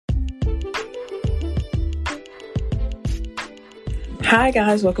Hi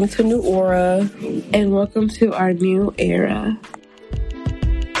guys, welcome to New Aura and welcome to our new era.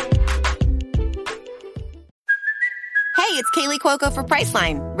 Hey, it's Kaylee Cuoco for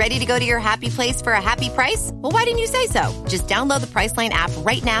Priceline. Ready to go to your happy place for a happy price? Well, why didn't you say so? Just download the Priceline app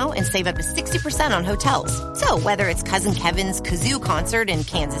right now and save up to 60% on hotels. So whether it's Cousin Kevin's Kazoo Concert in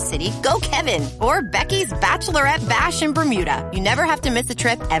Kansas City, go Kevin, or Becky's Bachelorette Bash in Bermuda, you never have to miss a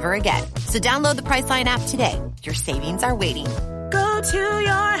trip ever again. So download the Priceline app today. Your savings are waiting. Go to your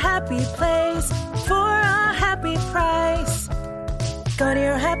happy place for a happy price. Go to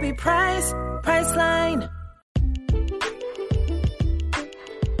your happy price, Priceline.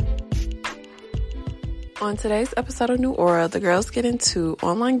 On today's episode of New Aura, the girls get into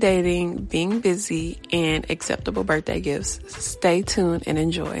online dating, being busy, and acceptable birthday gifts. Stay tuned and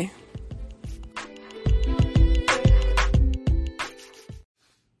enjoy.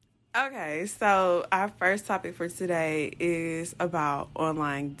 Okay, so our first topic for today is about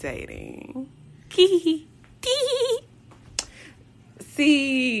online dating.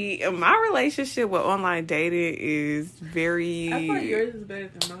 See, my relationship with online dating is very... I feel like yours is better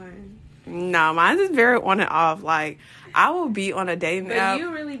than mine. No, mine is very on and off. Like, I will be on a dating app. But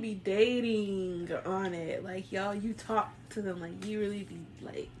you really be dating on it. Like, y'all, you talk to them. Like, you really be,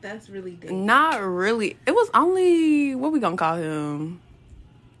 like, that's really dating. Not really. It was only... What we gonna call him?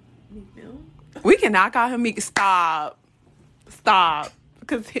 Meek Mill? We cannot call him Meek. Stop.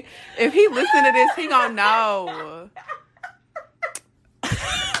 Because if he listen to this, he gonna know.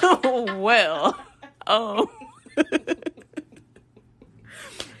 Well.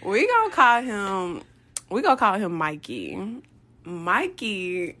 We gonna call him Mikey.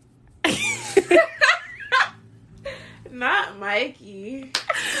 Mikey. Not Mikey.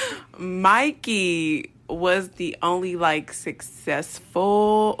 Mikey was the only, like,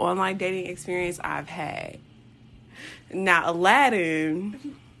 successful online dating experience I've had. Now,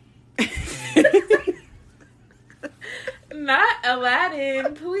 Aladdin... Not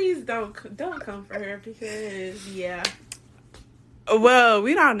Aladdin. Please don't come for her because, yeah. Well,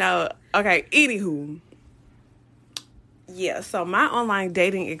 we don't know. Okay, anywho. Yeah, so my online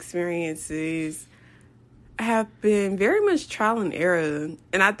dating experiences have been very much trial and error.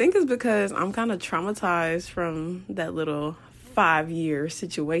 And I think it's because I'm kind of traumatized from that little 5-year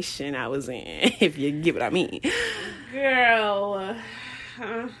situation I was in, if you get what I mean. Girl.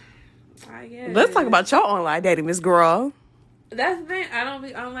 I guess. Let's talk about your online dating, Miss Girl. That's the thing. I don't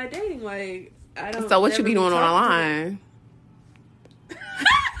be online dating. Like, I don't. So what you be doing talk online?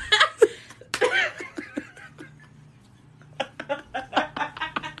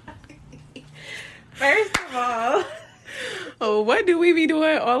 First of all, What do we be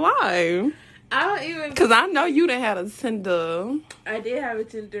doing online? I don't even... Because I know you done had a Tinder. I did have a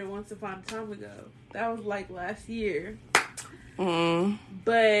Tinder once upon a time ago. That was like last year.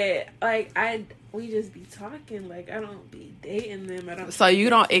 But like we just be talking. Like, I don't be dating them. I don't. So you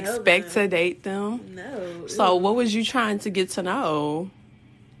don't expect to date them? No. So what was you trying to get to know?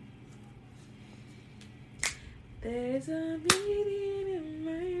 There's a meeting in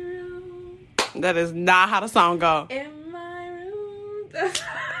my room. That is not how the song goes. In my room.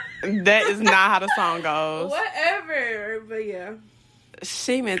 That is not how the song goes. Whatever. But yeah.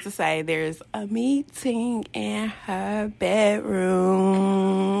 She meant to say there's a meeting in her bedroom.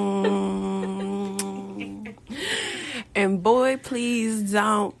 And boy, please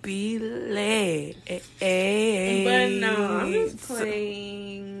don't be late. But no, I'm just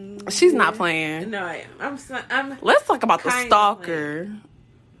playing. She's not playing. No, I am. I'm. Let's talk about the stalker.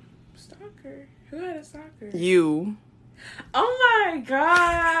 Stalker? Who had a stalker? You. Oh my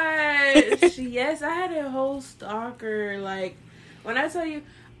gosh! Yes, I had a whole stalker. Like, when I tell you,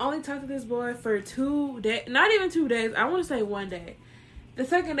 I only talked to this boy for 2 days. Not even 2 days. I want to say 1 day. The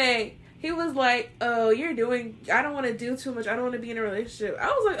second day, he was like, "Oh, I don't want to do too much. I don't want to be in a relationship." I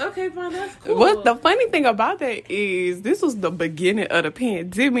was like, "Okay, fine, that's cool." What the funny thing about that is, this was the beginning of the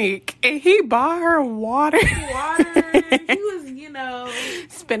pandemic, and he bought her water. He was,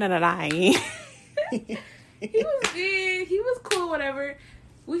 spending a night. He was big. He was cool, whatever.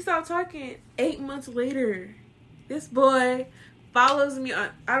 We stopped talking 8 months later. This boy follows me on...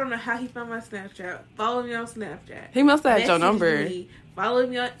 I don't know how he found my Snapchat. Follow me on Snapchat. He must have had your Messaged number. me, followed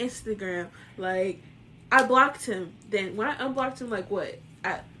me on Instagram. Like, I blocked him. Then, when I unblocked him,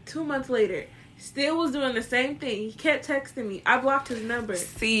 2 months later, still was doing the same thing. He kept texting me. I blocked his number.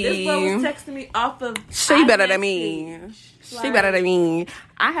 See, this boy was texting me off of... She better than me. Like, She better than me.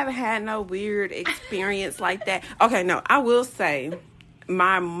 I haven't had no weird experience like that. Okay, no, I will say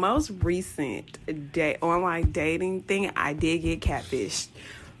my most recent online dating thing, I did get catfished.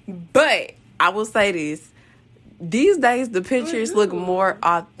 But I will say this. these days the pictures look more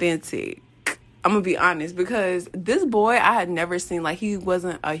authentic. I'm gonna be honest, because this boy I had never seen, like, he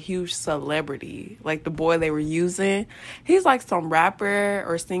wasn't a huge celebrity. Like, the boy they were using, he's like some rapper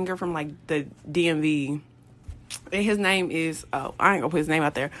or singer from like the DMV. And his name is, I ain't gonna put his name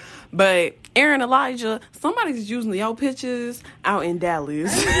out there, but Aaron Elijah, somebody's using your pictures out in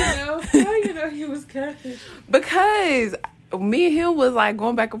Dallas. How you know he was catfish? Because me and him was like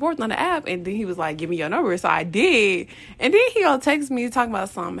going back and forth on the app, and then he was like, give me your number. So I did. And then he gonna text me talking about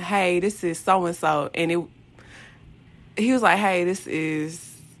something, hey, this is so-and-so. And he was like, hey, this is,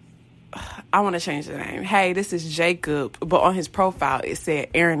 I want to change the name. Hey, this is Jacob. But on his profile, it said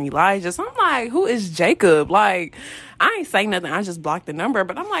Aaron Elijah. So I'm like, who is Jacob? Like, I ain't saying nothing. I just blocked the number.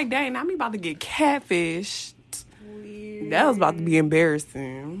 But I'm like, dang, I'm about to get catfished. Weird. That was about to be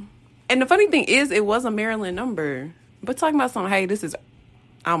embarrassing. And the funny thing is, it was a Maryland number. But talking about something, hey, this is,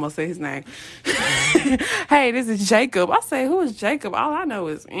 I almost said his name. Hey, this is Jacob. I say, who is Jacob? All I know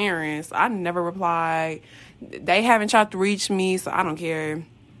is Aaron. So I never replied. They haven't tried to reach me, so I don't care.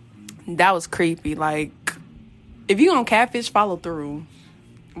 That was creepy. Like, if you gonna catfish, follow through.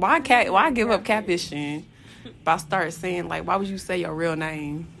 Why give up catfishing? If I start saying, like, why would you say your real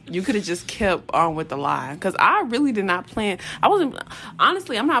name? You could have just kept on with the lie. Because I really did not plan.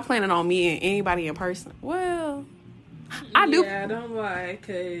 Honestly, I'm not planning on meeting anybody in person. Well, I do. Yeah, don't lie,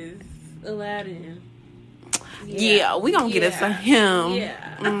 because Aladdin. Yeah, we gonna get it to him.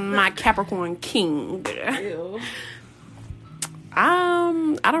 Yeah. My Capricorn king. Ew. I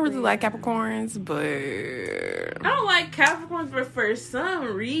don't really like Capricorns, but I don't like Capricorns, but for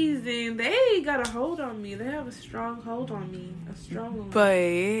some reason they got a hold on me. They have a strong hold on me, a strong one.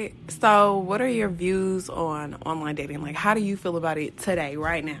 But so, what are your views on online dating? Like, how do you feel about it today,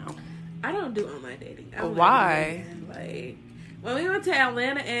 right now? I don't do online dating. Why? Like, when we went to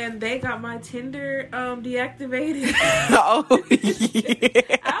Atlanta and they got my Tinder deactivated. Oh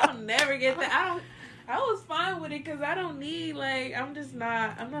yeah. I'll never get that. I was fine with it because I don't need, like, I'm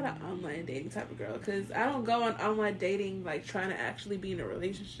not an online dating type of girl, because I don't go on online dating, like, trying to actually be in a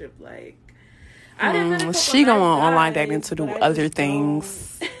relationship. Like, I didn't met a couple she go on nice online guys, dating to do but I other just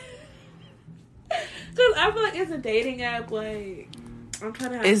things. Because I feel like it's a dating app, like, I'm trying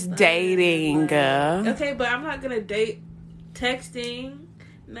to have It's fun, dating. like, okay, but I'm not going to date texting.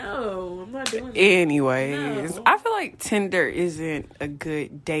 No, I'm not doing that. Anyways, No. I feel like Tinder isn't a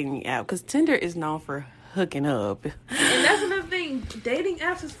good dating app because Tinder is known for hooking up. And that's another thing. Dating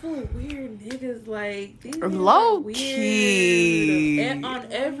apps is full of weird niggas. Like, these niggas Low are weird. key. And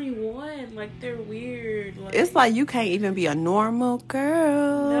on everyone. Like, they're weird. Like, It's like you can't even be a normal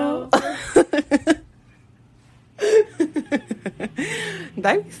girl. No.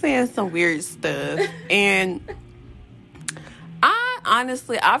 They be saying some weird stuff. And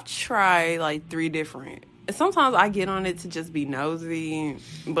I've tried like 3 different. Sometimes I get on it to just be nosy,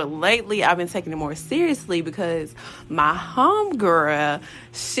 but lately I've been taking it more seriously because my homegirl,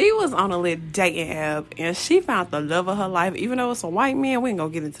 she was on a lit dating app and she found the love of her life, even though it's a white man. We ain't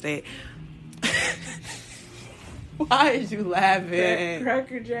gonna get into that. Why is you laughing?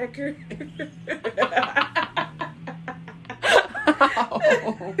 Cracker Jacker.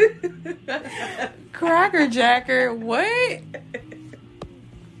 Oh. Cracker Jacker, what?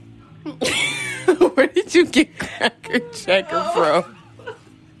 Where did you get Cracker Jacker from?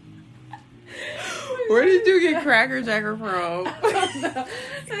 Where did you get Cracker Jacker from?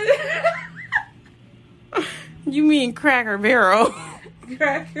 You mean Cracker Barrel?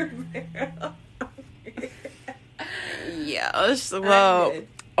 Cracker Barrel. Yeah, well,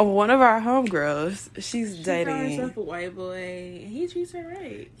 one of our homegirls, she's dating. She herself a white boy. He treats her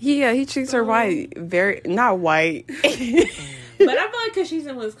right. Yeah, he treats her white. Very, not white. But I feel like because she's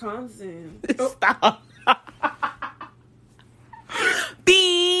in Wisconsin. Stop.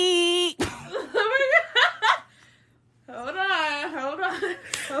 Beep. Hold on.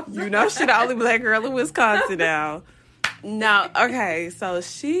 You know she the only black girl in Wisconsin now. No, okay, so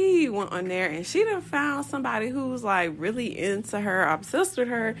she went on there and she done found somebody who's like really into her, obsessed with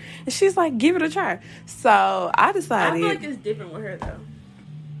her, and she's like, give it a try. So I decided. I feel like it's different with her though.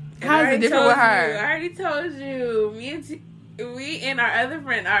 How's it different with her? I already told you. Me and our other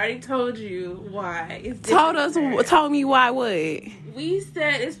friend already told you why. It's Told me why what? We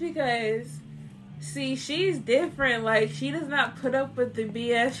said it's because, see, she's different. Like, she does not put up with the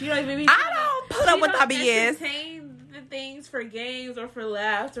BS. She don't even be. I don't put up with the BS. Entertain the things for games or for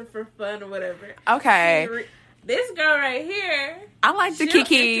laughs or for fun or whatever. Okay. This girl right here. I like the she'll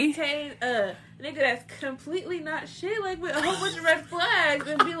Kiki. Entertain a nigga that's completely not shit, like with a whole bunch of red flags,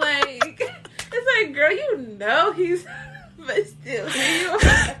 and be like, it's like, girl, you know he's. But still, here you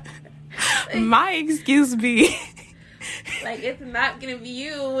are. My excuse be, Like, it's not gonna be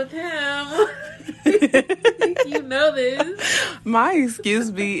you with him. You know this. My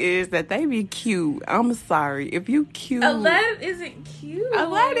excuse me is that they be cute. I'm sorry. If you cute. Aladdin isn't cute.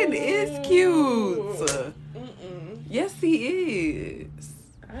 Aladdin is cute. Yes, he is.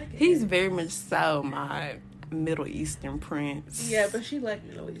 He's very much so my Middle Eastern prince. Yeah, but she like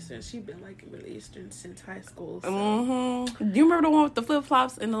Middle Eastern. She been liking Middle Eastern since high school. So. Do you remember the one with the flip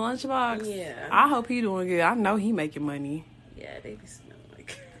flops in the lunchbox? Yeah. I hope he doing good. I know he making money. Yeah, they be smelling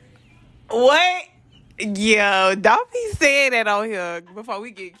like. What? Yo, don't be saying that on here before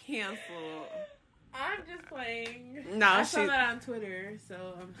we get canceled. I'm just playing. No, I saw that on Twitter, so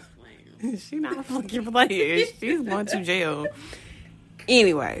I'm just playing. She not fucking playing. She's going to jail.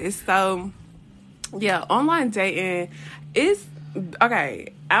 Anyway, so yeah, online dating is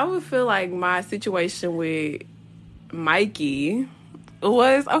okay. I would feel like my situation with Mikey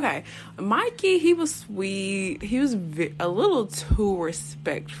was okay. Mikey, he was sweet. He was a little too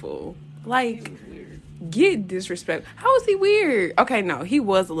respectful. Like, get disrespect. How was he weird? Okay, no, he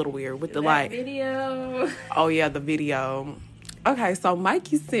was a little weird with the that video. Oh yeah, the video. Okay, so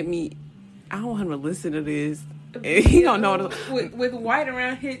Mikey sent me. I don't want him to listen to this. He don't know with white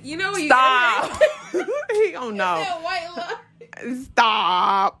around his. You know what? Stop. He don't know. That white line.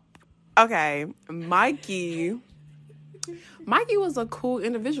 Stop. Okay, Mikey was a cool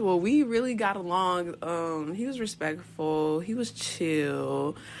individual. We really got along. He was respectful. He was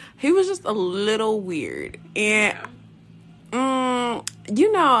chill. He was just a little weird. And,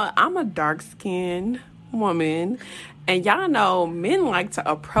 you know, I'm a dark-skinned woman. And y'all know men like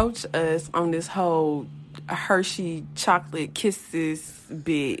to approach us on this whole Hershey chocolate kisses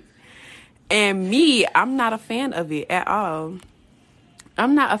bit. And me, I'm not a fan of it at all.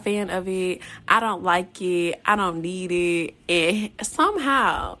 I'm not a fan of it. I don't like it. I don't need it. And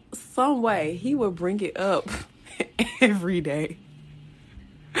somehow, some way, he would bring it up every day.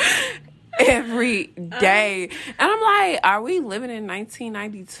 Every day. And I'm like, are we living in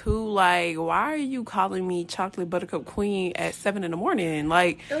 1992? Like, why are you calling me chocolate buttercup queen at 7 a.m?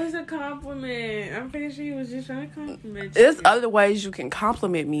 Like, it was a compliment. I'm pretty sure he was just trying to compliment you. There's other ways you can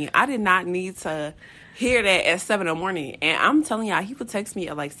compliment me. I did not need to hear that at 7 a.m. And I'm telling y'all, he would text me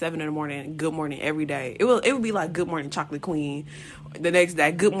at like 7 a.m, good morning every day. It would be like, good morning, chocolate queen. The next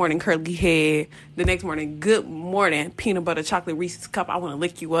day, good morning, curly head. The next morning, good morning, peanut butter chocolate Reese's cup. I want to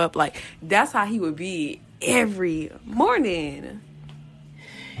lick you up. Like, that's how he would be every morning.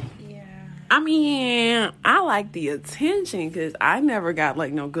 Yeah. I mean, I like the attention because I never got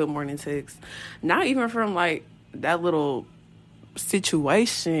like no good morning text. Not even from like that little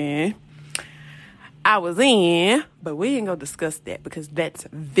situation I was in, but we ain't gonna discuss that because that's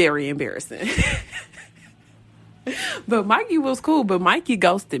very embarrassing. But Mikey was cool, but Mikey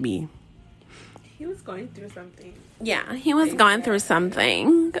ghosted me. He was going through something. Yeah, he was going through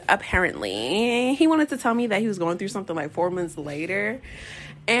something, apparently. He wanted to tell me that he was going through something like 4 months later.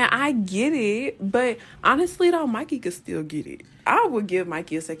 And I get it, but honestly though, Mikey could still get it. I would give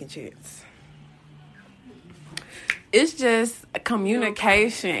Mikey a second chance. It's just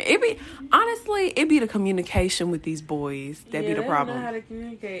communication. It be the communication with these boys that be the problem. Don't know how to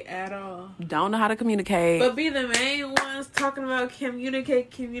communicate at all. Don't know how to communicate. But be the main ones talking about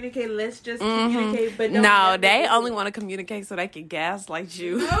communicate. Let's just communicate. But don't no, they only want to communicate so they can gaslight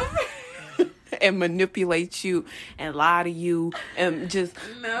you. And manipulate you and lie to you and just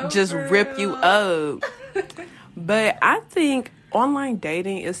rip you up. But I think online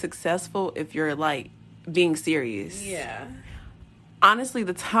dating is successful if you're like being serious. Yeah. Honestly,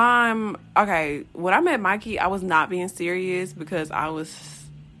 when I met Mikey, I was not being serious because I was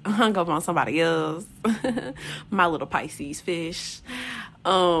hung up on somebody else. My little Pisces fish.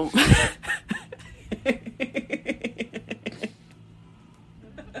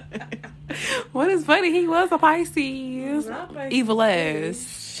 What is funny, he was a Pisces. Evil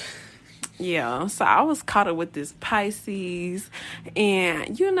ass. Yeah, so I was caught up with this Pisces,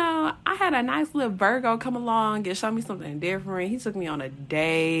 and you know, I had a nice little Virgo come along and show me something different. He took me on a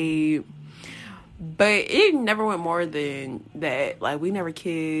date, but it never went more than that. Like, we never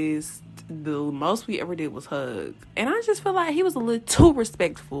kissed. The most we ever did was hug, and I just feel like he was a little too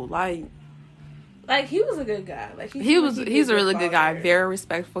respectful. Like he was a good guy. Like he's a really good guy, very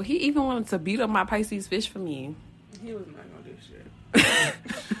respectful. He even wanted to beat up my Pisces fish for me. He was not gonna do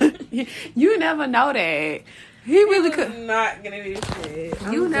shit. You never know that. He really could not gonna do shit.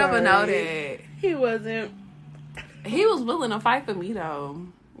 You never know that. He wasn't. He was willing to fight for me though.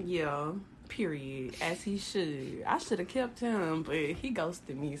 Yeah. period, as he should. I should have kept him, but he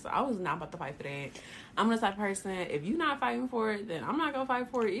ghosted me, so I was not about to fight for that. I'm the type of person, if you're not fighting for it, then I'm not gonna fight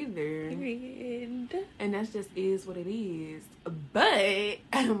for it either. Period. And that just is what it is. But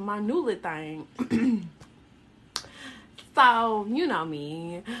my new lit thing. So, you know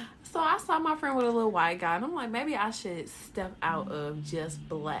me. So I saw my friend with a little white guy, and I'm like, maybe I should step out of just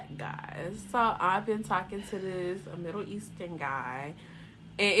black guys. So I've been talking to this Middle Eastern guy,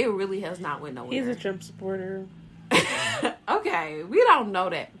 and it really has not went nowhere. He's a Trump supporter. Okay, we don't know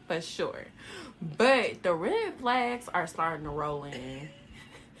that for sure. But the red flags are starting to roll in.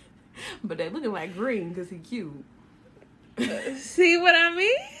 But they're looking like green because he's cute. See what I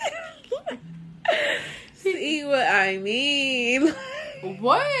mean? See what I mean?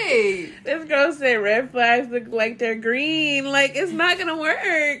 What? This girl said red flags look like they're green. Like, it's not gonna work.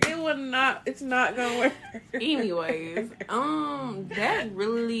 It will not. It's not gonna work. Anyways, that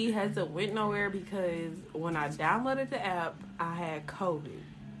really hasn't went nowhere because when I downloaded the app, I had COVID.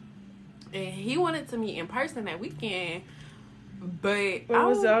 And he wanted to meet in person that weekend, but What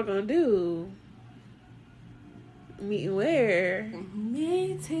was y'all gonna do? Meeting where?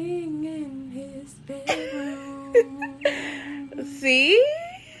 Meeting in his bedroom. See?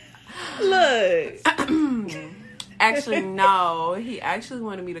 Look. Actually, no. He actually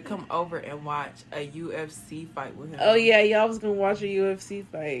wanted me to come over and watch a UFC fight with him. Oh, yeah. Y'all was gonna watch a UFC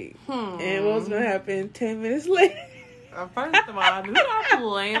fight. And what was gonna happen 10 minutes later? First of all, do not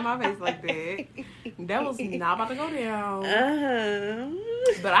play in my face like that. That was not about to go down.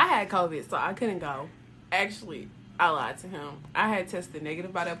 But I had COVID, so I couldn't go. Actually, I lied to him. I had tested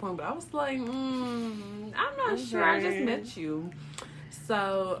negative by that point, but I was like, I'm not sure. I just met you.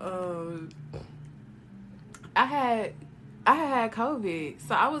 So, I had COVID,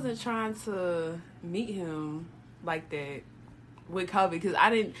 so I wasn't trying to meet him like that with COVID because I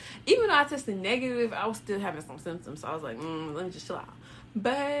didn't, even though I tested negative, I was still having some symptoms. So I was like, let me just chill out.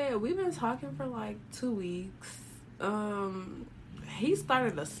 But we've been talking for like 2 weeks. He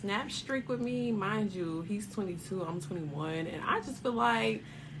started a snap streak with me. Mind you, he's 22, I'm 21. And I just feel like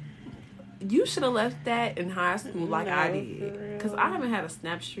you should have left that in high school like I did. Because I haven't had a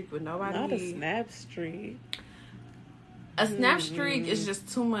snap streak with nobody. Not a snap streak. A snap streak is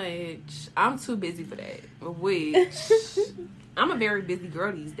just too much. I'm too busy for that. Which, I'm a very busy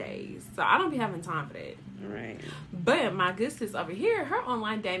girl these days. So I don't be having time for that. Right. But my good sis over here, her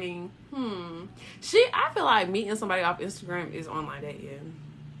online dating, I feel like meeting somebody off Instagram is online dating.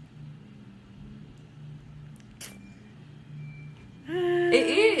 It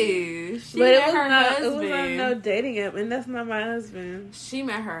is. She but met it her husband. was on no dating app, and that's not my husband. She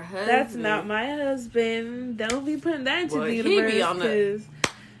met her husband. That's not my husband. Don't be putting that into the He universe. be on the...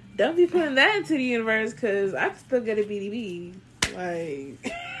 Don't be putting that into the universe, because I can still get a BDB. Like...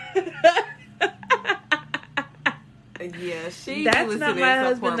 Yeah, she. That's not my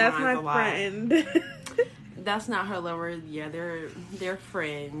husband. That's my friend. That's not her lover. Yeah, they're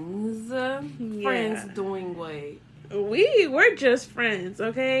friends. Friends doing what? We're just friends,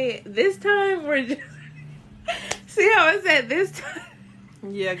 okay? This time we're just. See how I said this time?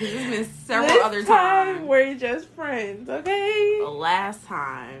 Yeah, because it's been several other times. We're just friends, okay? The last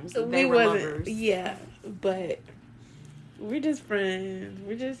times they were lovers. Yeah, but we're just friends.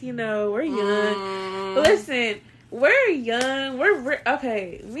 We're just, we're young. Listen. We're young. We're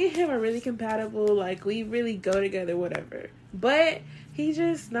okay. Me and him are really compatible. Like, we really go together, whatever. But he's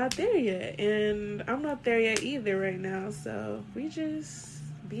just not there yet. And I'm not there yet either right now. So, we just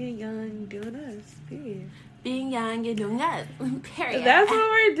being young, doing us. Period. Being young and doing us. Period. That's what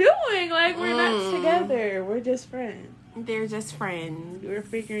we're doing. Like, we're not together. We're just friends. They're just friends. We're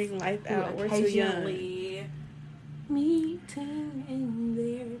figuring life out. We're too young. Meeting in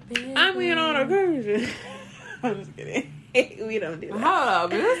their bed. I mean, on occasion. I'm just kidding. We don't do that. Hold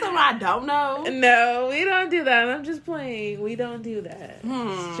up. Is this something I don't know? No, we don't do that. I'm just playing. We don't do that.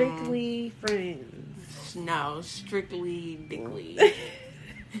 Strictly friends. No, strictly dickly.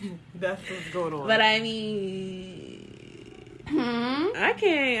 That's what's going on. But I mean, I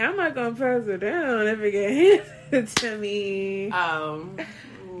can't. I'm not gonna press it down if it gets handed to me.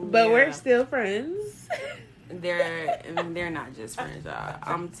 But we're still friends. They're not just friends, y'all.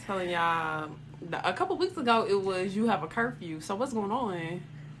 I'm telling y'all. A couple weeks ago, it was you have a curfew. So what's going on?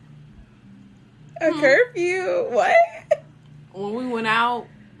 A curfew? What? When we went out,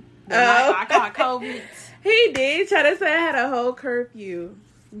 I caught COVID. He did try to say I had a whole curfew,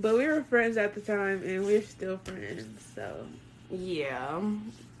 but we were friends at the time, and we're still friends. So yeah,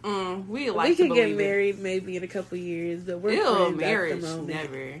 we can get married maybe in a couple years, but we're friends marriage at the moment.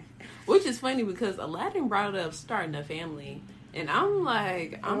 Never. Which is funny because Aladdin brought it up starting a family. And I'm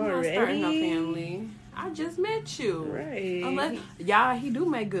like, I'm not starting no family. I just met you. Right. Unless, y'all, he do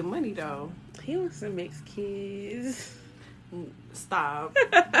make good money, though. He wants to mix kids. Stop.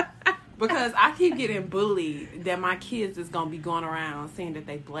 Because I keep getting bullied that my kids is going to be going around saying that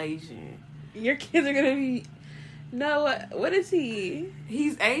they Blasian. Your kids are going to be... No, what is he?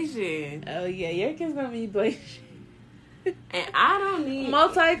 He's Asian. Oh, yeah, your kids going to be Blasian. And I don't need...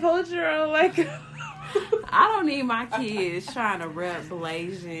 Multicultural, like... I don't need my kids trying to rep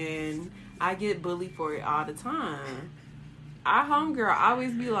Blasian. I get bullied for it all the time. Our homegirl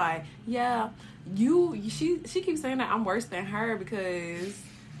always be like, yeah, she keeps saying that I'm worse than her because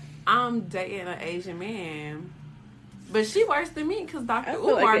I'm dating an Asian man. But she worse than me because Dr.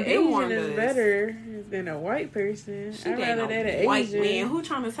 Umar like did warn us. Asian is better than a white person. I'd rather date an white Asian man who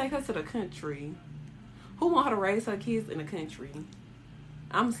trying to take her to the country. Who want her to raise her kids in the country?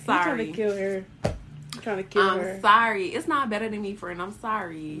 I'm sorry. He's trying to kill her. I'm sorry. It's not better than me, friend. I'm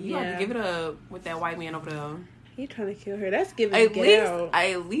sorry. You have to give it up with that white man over there. He trying to kill her. That's giving out.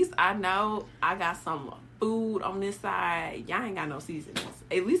 At least I know I got some food on this side. Y'all ain't got no seasonings.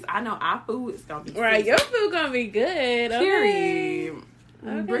 At least I know our food is gonna be right. Your food gonna be good. Period.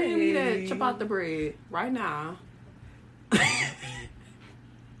 Okay. Bring me that ciabatta bread right now.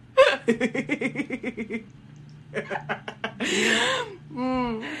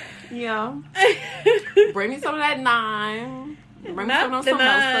 Yeah. Bring me some of that naan. Bring me some of those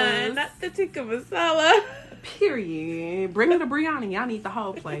samosas. Not the tikka masala. Period. Bring me the biryani. Y'all need the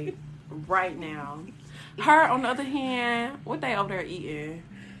whole plate right now. Her, on the other hand, what they over there eating?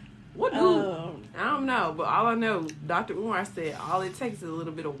 What do? I don't know, but all I know, Dr. Umar said all it takes is a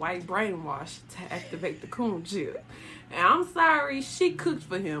little bit of white brainwash to activate the coon chip. And I'm sorry, she cooked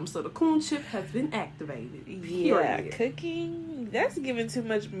for him, so the coon chip has been activated. Yeah, cooking? That's giving too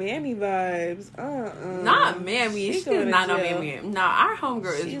much mammy vibes. Not mammy. She's not no mammy. No, our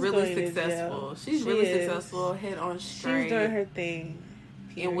homegirl is really successful. She's really successful, head on straight. She's doing her thing.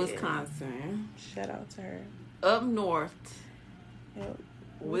 In Wisconsin. Shout out to her. Up north. Yep.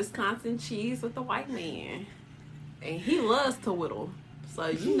 Wisconsin cheese with the white man. And he loves to whittle. So,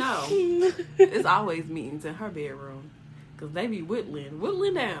 you know, it's always meetings in her bedroom. Because they be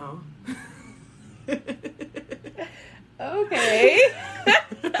whittling down. Okay.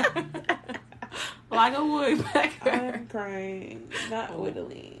 Like a woodpecker. I'm crying. Not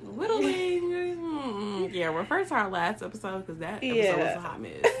whittling. Whittling. Yeah, refer to our last episode because that episode was a hot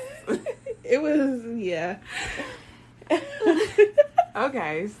mess. It was, yeah.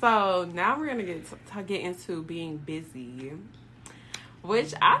 Okay, so now we're gonna get into being busy,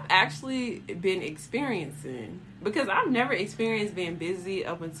 which I've actually been experiencing because I've never experienced being busy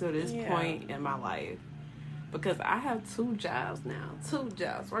up until this point in my life. Because I have 2 jobs now. 2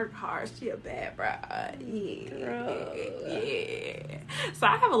 jobs. Work hard. She a bad bride. Yeah. So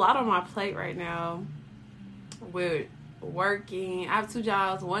I have a lot on my plate right now with working. I have 2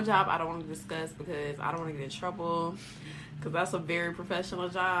 jobs. One job I don't want to discuss because I don't want to get in trouble. Because that's a very professional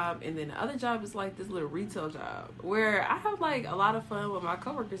job. And then the other job is like this little retail job where I have like a lot of fun with my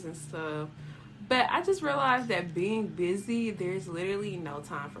coworkers and stuff. But I just realized that being busy, there's literally no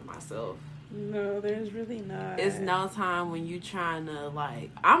time for myself. No, there's really not. It's no time when you trying to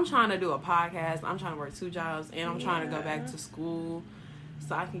I'm trying to do a podcast. I'm trying to work 2 jobs and I'm trying to go back to school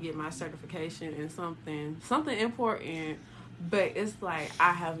so I can get my certification in something important. But it's like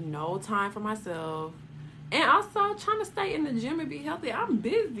I have no time for myself. And also trying to stay in the gym and be healthy. I'm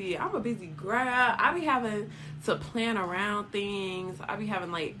busy. I'm a busy grad. I be having to plan around things. I be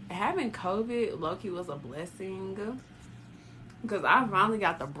having having COVID low-key was a blessing. Because I finally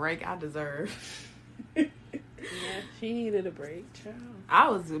got the break I deserve. Yeah, she needed a break, child. I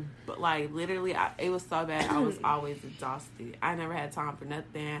was literally, it was so bad. I was always exhausted. I never had time for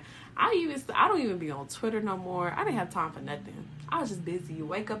nothing. I don't even be on Twitter no more. I didn't have time for nothing. I was just busy. You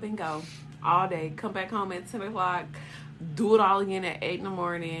wake up and go all day. Come back home at 10 o'clock. Do it all again at 8 in the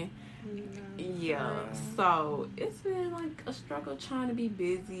morning. Yeah, so it's been a struggle trying to be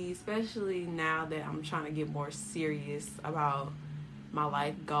busy, especially now that I'm trying to get more serious about my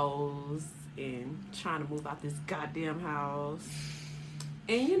life goals and trying to move out this goddamn house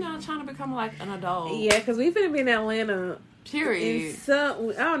and trying to become an adult. Yeah, because we finna be in Atlanta. Period. I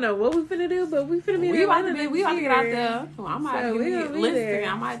don't know what we finna do, but we finna be in Atlanta. We about to get out there. Well, I might have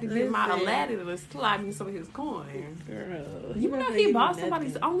to get my Aladdin to slide me some of his coin. Girl, you know he bought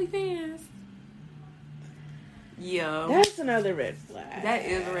somebody's OnlyFans. Yeah. That's another red flag. That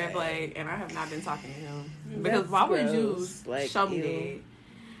is a red flag, and I have not been talking to him. Because why would you show me that?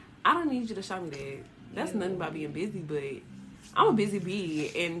 I don't need you to show me that. That's nothing about being busy, but I'm a busy bee,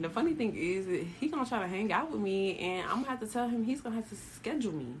 and the funny thing is, he gonna try to hang out with me, and I'm gonna have to tell him he's gonna have to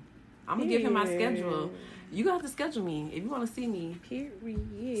schedule me. I'm gonna give him my schedule. You gonna have to schedule me if you want to see me. Period.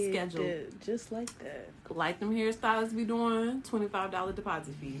 Schedule. Just like that. Like them hairstylists be doing, $25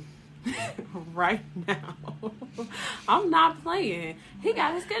 deposit fee. Right now. I'm not playing. He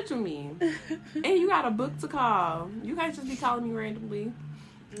gotta schedule me. And you got a book to call. You can't just be calling me randomly.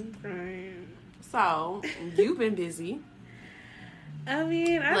 Okay. So, you've been busy. I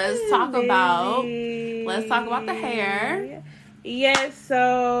mean, Let's talk about the hair. Yes,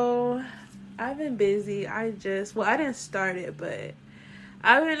 so I've been busy. I didn't start it, but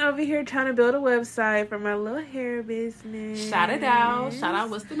I've been over here trying to build a website for my little hair business. Shout it out. Shout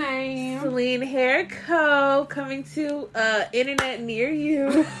out, what's the name? Celine Hair Co. Coming to internet near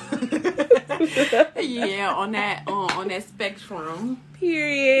you. Yeah, on that spectrum.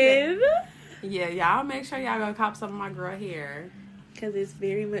 Period. Yeah, y'all make sure y'all go cop some of my girl hair. Because it's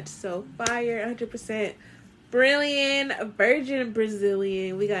very much so fire, 100% brilliant, virgin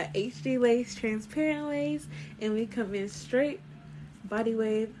Brazilian. We got HD lace, transparent lace, and we come in straight, body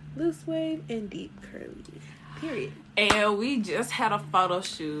wave, loose wave, and deep curly. Period. And we just had a photo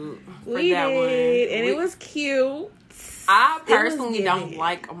shoot for We that did, one. and it was cute. I It was personally don't giving.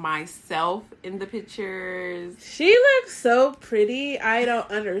 like myself in the pictures. She looks so pretty. I don't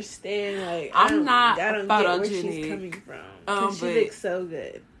understand. Like I don't get where she's photogenic. coming from. 'Cause she But looks so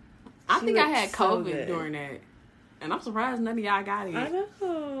good. I She think I looks had so COVID good. during that. And I'm surprised none of y'all got it. I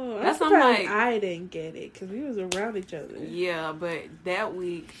know. That's I'm I'm surprised like- I didn't get it because we was around each other. Yeah, but that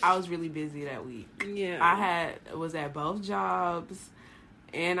week, I was really busy that week. Yeah. I was at both jobs,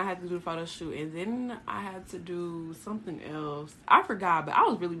 and I had to do the photo shoot, and then I had to do something else. I forgot, but I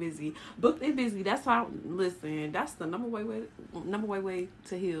was really busy. Booked and busy. That's how. Listen, that's the number one way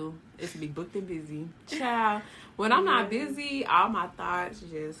to heal is to be booked and busy. Child, when I'm not busy, all my thoughts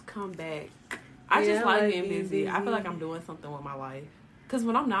just come back. I just like being busy. I feel like I'm doing something with my life. Because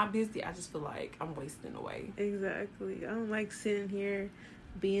when I'm not busy, I just feel like I'm wasting away. Exactly. I don't like sitting here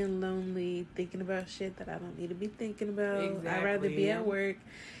being lonely, thinking about shit that I don't need to be thinking about. I'd rather be Exactly. at work.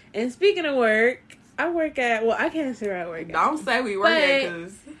 And speaking of work, I work at, well, I can't say where I work at. Don't say we work at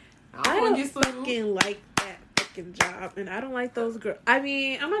because I I don't don't get sued. fucking like that fucking job. And I don't like those girls. I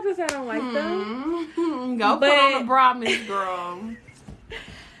mean, I'm not going to say I don't like them. Go put But- on a bra, Miss Girl.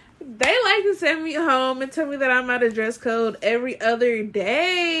 They like to send me home and tell me that I'm out of dress code every other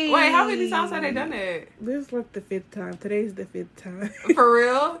day. Wait, how many times have they done that? This is like the 5th time. Today's the 5th time. For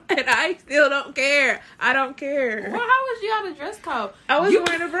real? And I still don't care. I don't care. Well, how was you out of dress code? I was You-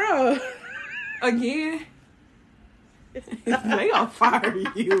 wearing a bra. Again? They gonna fire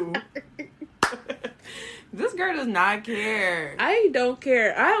you. This girl does not care. I don't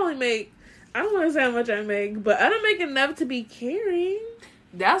care. I don't want to say how much I make, but I don't make enough to be caring.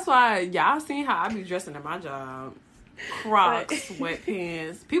 That's why y'all seen how I be dressing at my job. Crocs, But-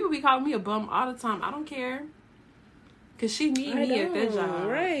 sweatpants. People be calling me a bum all the time. I don't care. Because she need me at that job.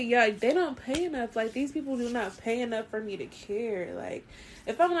 Right. Yeah, they don't pay enough. Like, these people do not pay enough for me to care. Like,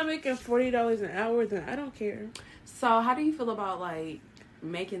 if I'm not making $40 an hour, then I don't care. So how do you feel about, like,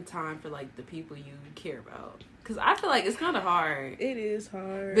 making time for, like, the people you care about? Because I feel like it's kind of hard. It is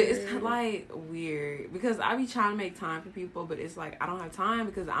hard. But it's like weird because I be trying to make time for people, but it's like I don't have time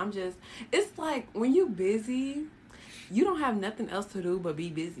because it's like when you busy, you don't have nothing else to do but be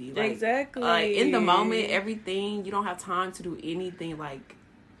busy. Like, exactly. Like in the moment, everything, you don't have time to do anything. Like,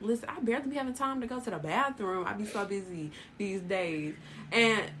 listen, I barely be having time to go to the bathroom. I be so busy these days.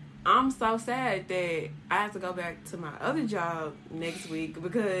 And I'm so sad that I have to go back to my other job next week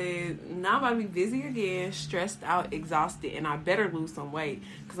because now I'm about to be busy again, stressed out, exhausted, and I better lose some weight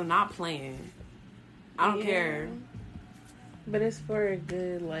because I'm not playing. I don't care. But it's for a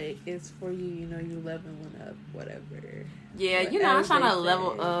good, like, it's for you, you know, you leveling up, whatever. Yeah, you know, I'm trying to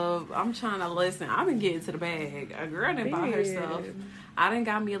level up. I'm trying to listen. I've been getting to the bag. A girl done bought herself. I done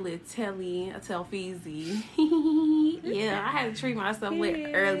got me a little a telfeezy. Yeah, I had to treat myself with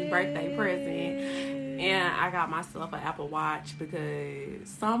an early birthday present. And I got myself an Apple Watch because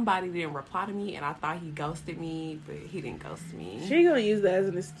somebody didn't reply to me and I thought he ghosted me, but he didn't ghost me. She gonna use that as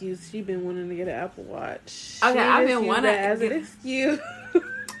an excuse. She been wanting to get an Apple Watch. Okay, She I've just been use wanting that as to an get- excuse.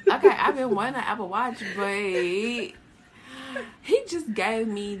 Okay, I've been wanting an Apple Watch, but he just gave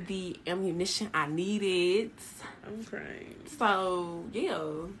me the ammunition I needed. I'm crying. So, yeah,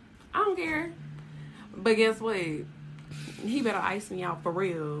 I don't care. But guess what? He better ice me out for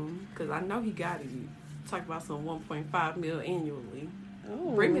real because I know he got it. Talk about some 1.5 mil annually.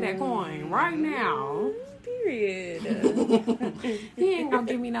 Oh, Bring me that coin right now. Period. He ain't gonna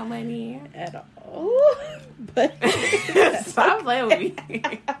give me no money. At all. But stop playing with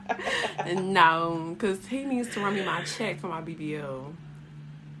me. No, because he needs to run me my check for my BBL.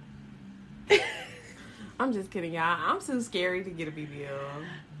 I'm just kidding, y'all. I'm too scary to get a BBL.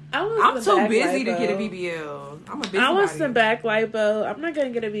 I'm too busy to get a BBL. I'm a busy I want some back lipo. I'm not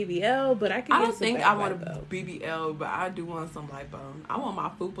gonna get a BBL, but I can. I don't think I want a BBL, but I do want some lipo. I want my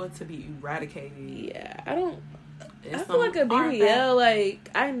fupa to be eradicated. Yeah, I feel like a BBL. Like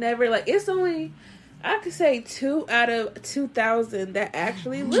I never like. It's only. I could say 2 out of 2,000 that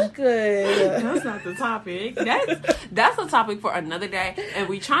actually look good. That's not the topic. That's a topic for another day. And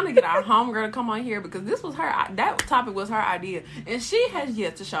we trying to get our homegirl to come on here because that topic was her idea. And she has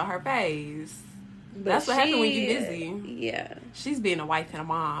yet to show her face. But that's what happens when you're busy. Yeah. She's being a wife and a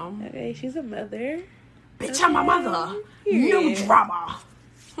mom. Okay, she's a mother. Bitch, I'm a mother. No drama.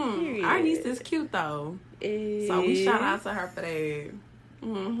 Our niece is cute though. So we shout out to her for that.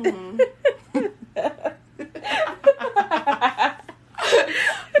 Mm-hmm.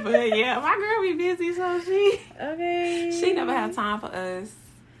 But yeah, my girl be busy, so she never have time for us.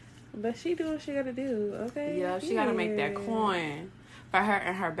 But she do what she gotta do, okay? Yeah, she gotta make that coin for her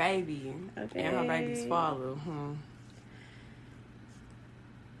and her baby. Okay. And her baby's father.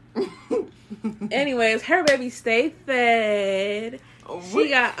 Anyways, her baby stay fed. She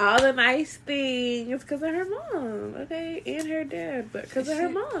got all the nice things because of her mom, okay? And her dad, but because of her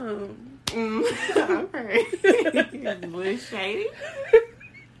mom. Okay. Was shady?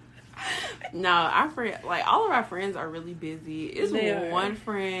 No, our friend, like all of our friends are really busy. It's one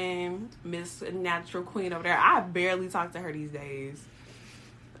friend, Miss Natural Queen over there. I barely talk to her these days.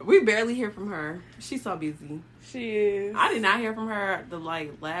 We barely hear from her. She's so busy. She is. I did not hear from her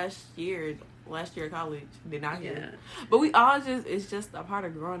last year of college. Did not hear. But we all it's just a part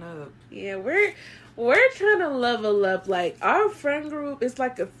of growing up. Yeah, we're trying to level up. Like our friend group is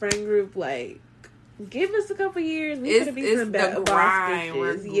like a friend group. Like, give us a couple years. We're gonna be some bad grind.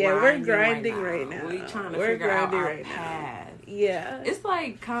 We're grinding right now. We're trying to figure out our path. Yeah, it's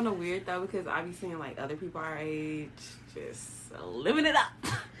like kind of weird though because I be seeing like other people our age just living it up.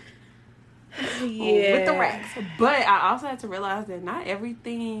 Yeah, with the racks. But I also had to realize that not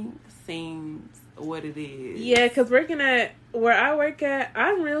everything seems what it is. Yeah, because working at where I work at,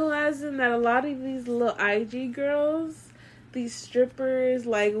 I'm realizing that a lot of these little IG girls, these strippers,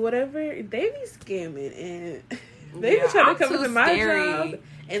 like whatever, they be scamming and they be trying to come into my job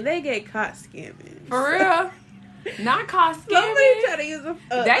and they get caught scamming. For real? Not caught scamming. Somebody try to use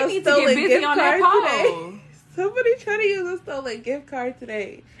they need to get busy on their pole. Somebody try to use a stolen gift card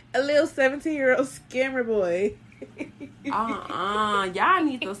today. A little 17-year-old scammer boy. Y'all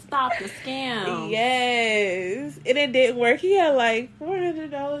need to stop the scam. Yes. And it didn't work. He had like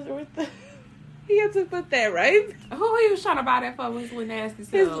 $400 worth of... He had to put that, right? Who he was trying to buy that for was with nasty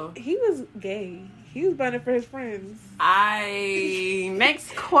self. He was gay. He was buying it for his friends.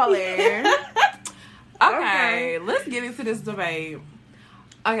 Next caller. Okay, let's get into this debate.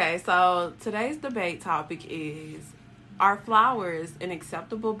 Okay, so today's debate topic is, are flowers an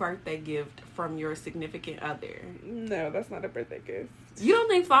acceptable birthday gift from your significant other? No, that's not a birthday gift. You don't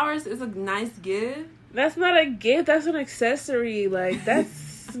think flowers is a nice gift? That's not a gift. That's an accessory. Like,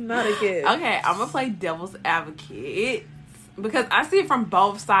 that's not a gift. Okay, I'm going to play devil's advocate because I see it from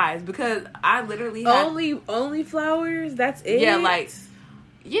both sides because I literally have... Only flowers? That's it?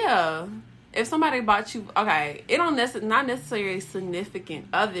 Yeah. If somebody bought you, okay, it don't not necessarily a significant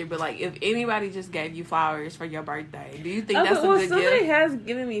other, but like if anybody just gave you flowers for your birthday, do you think that's a good gift? Somebody has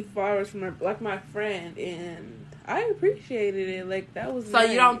given me flowers from my friend, and I appreciated it. Like that was. So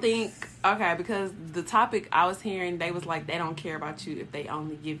nice. You don't think because the topic I was hearing, they was like they don't care about you if they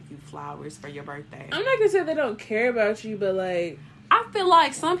only give you flowers for your birthday. I'm not gonna say they don't care about you, but like I feel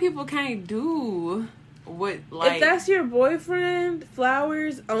like some people can't do what like if that's your boyfriend,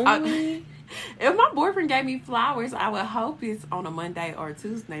 flowers only. If my boyfriend gave me flowers, I would hope it's on a Monday or a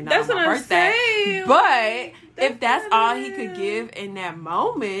Tuesday, not that's on my birthday. Saying. But if that's all he could give in that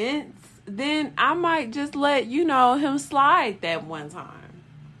moment, then I might just let him slide that one time.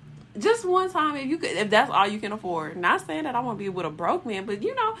 Just one time, if that's all you can afford. Not saying that I want to be with a broke man, but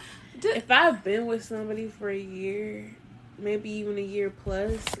if I've been with somebody for a year, maybe even a year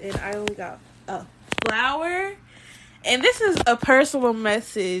plus, and I only got a flower. And this is a personal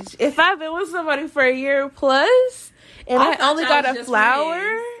message. If I've been with somebody for a year plus and I only got a flower.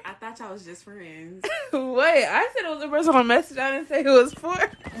 I thought y'all was just friends. Wait, I said it was a personal message. I didn't say who it was for.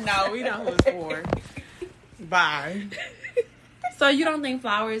 No, we know who it's for. Bye. So you don't think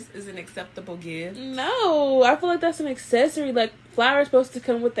flowers is an acceptable gift? No, I feel like that's an accessory. Like, flowers supposed to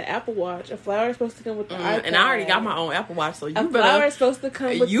come with the Apple Watch. A flower is supposed to come with the iPad. And I already got my own Apple Watch, so you flower is supposed to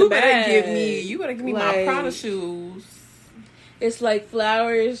come with you the better bag. You better give me my Prada shoes. It's like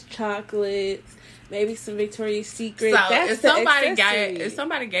flowers, chocolates, maybe some Victoria's Secret. So That's if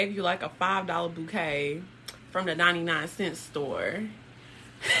somebody gave you like a $5 bouquet from the 99-cent store,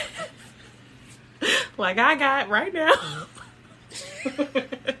 like I got right now.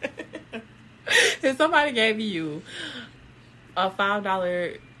 If somebody gave you a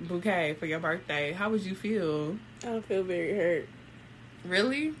 $5 bouquet for your birthday, how would you feel? I would feel very hurt.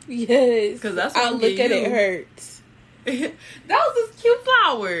 Really? Yes. Because that's what I look at it hurts. Those is cute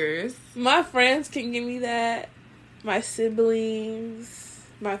flowers. My friends can give me that. My siblings,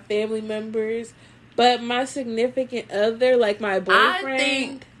 my family members, but my significant other, like my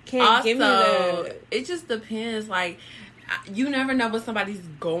boyfriend, can't give me that. It just depends. Like, you never know what somebody's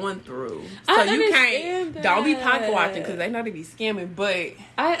going through, so you can't. Don't be pocket watching because they know they be scamming. But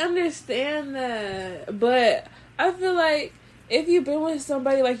I understand that, but I feel like if you've been with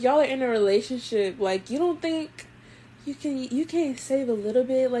somebody, like y'all are in a relationship, like you don't think you can't save a little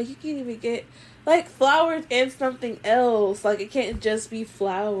bit, like you can't even get like flowers and something else. Like it can't just be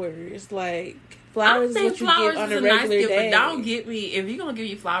flowers. Like flowers is what you get on a regular day. But don't get me, if you're gonna give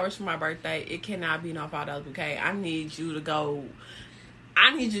you flowers for my birthday, it cannot be no $5 bouquet. I need you to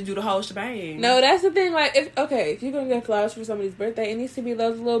do the whole shebang. No, that's the thing. Like, if you're gonna get flowers for somebody's birthday, it needs to be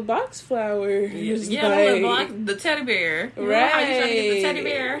those little box flowers. Yeah, like, the little box, the teddy bear. You know how you trying to get the teddy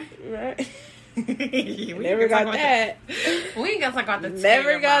bear? Right. we never got that. We ain't got to talk about the teddy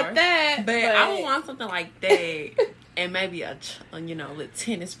never got bar. that. But I would want something like that. And maybe a little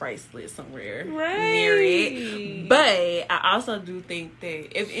tennis bracelet somewhere near it. But I also do think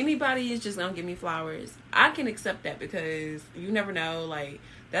that if anybody is just gonna give me flowers, I can accept that because you never know. Like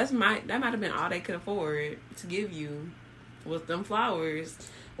that might have been all they could afford to give you was them flowers.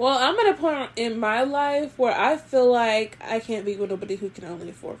 Well, I'm at a point in my life where I feel like I can't be with nobody who can only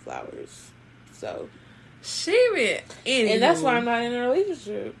afford flowers. So. And that's why I'm not in a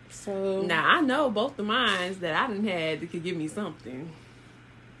relationship. So now I know both the minds that I done had that could give me something.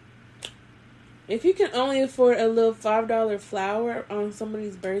 If you can only afford a little $5 flower on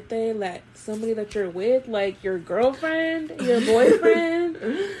somebody's birthday, like somebody that you're with, like your girlfriend, your boyfriend,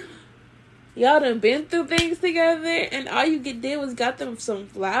 y'all done been through things together, and all you did was got them some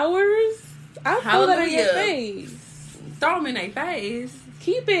flowers. I feel that in your face. Throw them in their face.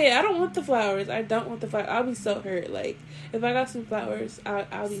 Keep it. I don't want the flowers. I don't want the flowers. I'll be so hurt. Like, if I got some flowers,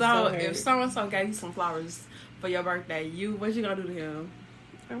 I'll be so hurt. So, if so-and-so gave you some flowers for your birthday, what you gonna do to him?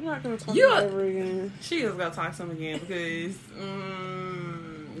 I'm not gonna talk to him ever again. She is gonna talk to him again because,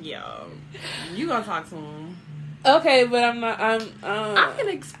 you gonna talk to him. Okay, but I'm not. I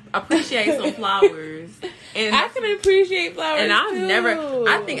can appreciate some flowers, and I can appreciate flowers. And too.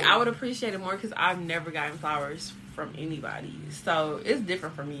 I think I would appreciate it more because I've never gotten flowers from anybody, so it's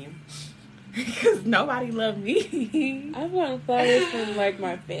different for me because nobody loved me. I've gotten flowers from like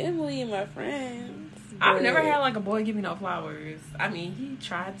my family and my friends. I've never had like a boy give me no flowers. I mean, he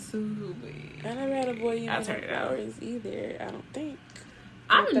tried to, but I never had a boy give me no flowers either. I don't think.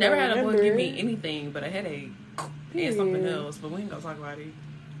 I've never had a boy give me anything but a headache and something else, but we ain't gonna talk about it.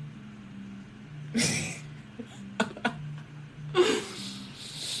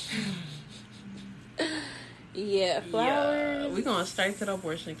 Yeah, flowers. Yeah, we going straight to the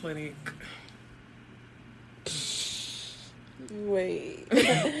abortion clinic. Wait.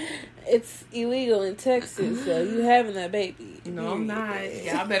 It's illegal in Texas, so you having that baby. No, I'm not.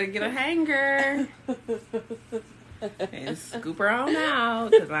 Y'all better get a hanger and scoop her on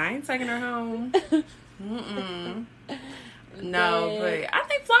out, because I ain't taking her home. No, but I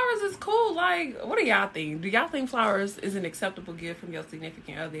think flowers is cool. Like, what do y'all think? Do y'all think flowers is an acceptable gift from your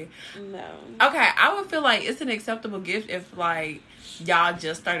significant other? No. Okay, I would feel like it's an acceptable gift if, like, y'all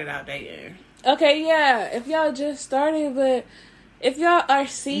just started out dating. Okay, yeah. If y'all just started, but if y'all are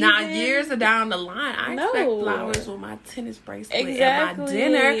seeing... Now, years down the line, I expect flowers with my tennis bracelet and my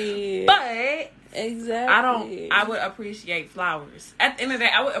dinner. But... Exactly. I would appreciate flowers. At the end of the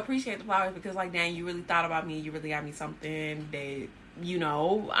day, I would appreciate the flowers because, like, dang, you really thought about me. You really got me something that,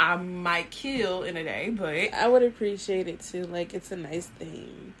 I might kill in a day, but... I would appreciate it, too. Like, it's a nice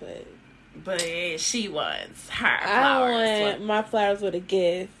thing, but... But she wants her flowers. I want my flowers with a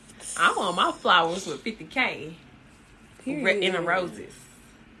gift. I want my flowers with 50K. Period. In the roses.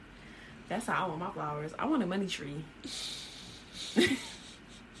 That's how I want my flowers. I want a money tree.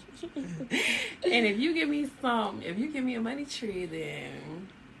 And if you give me a money tree, then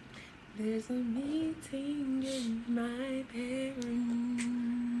There's a meeting in my bedroom.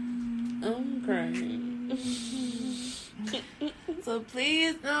 I'm crying. So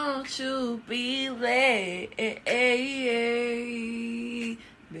please don't you be late.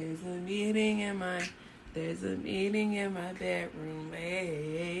 There's a meeting in my bedroom.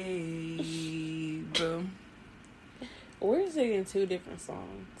 Boom. We're singing two different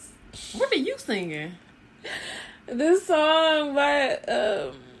songs. What are you singing? This song by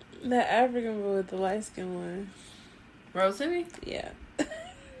the African boy with the light skin one. Rose City? Yeah.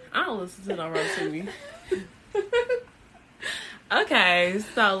 I don't listen to no Rose City. Okay,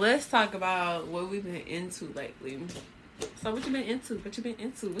 so let's talk about what we've been into lately. So what you been into?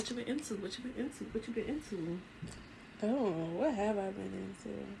 Oh, what have I been into?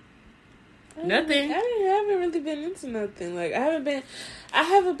 Nothing. I haven't really been into nothing. Like I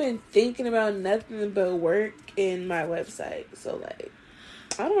haven't been thinking about nothing but work in my website. So like,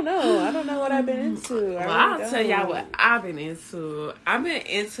 I don't know what I've been into. Well, I'll tell y'all what I've been into. I've been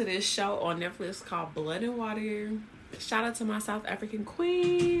into this show on Netflix called Blood and Water. Shout out to my South African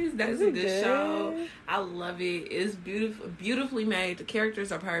queens. That is a good show. I love it. It's beautifully made. The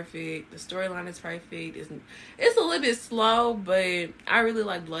characters are perfect. The storyline is perfect. It's a little bit slow, but I really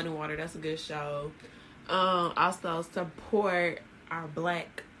like Blood and Water. That's a good show. Also support our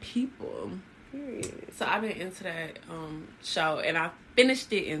black people. So I've been into that show, and I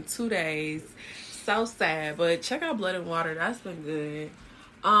finished it in 2 days. So sad, but check out Blood and Water. That's been good.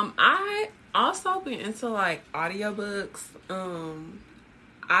 I also been into like audiobooks.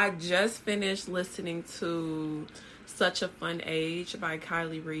 I just finished listening to Such a Fun Age by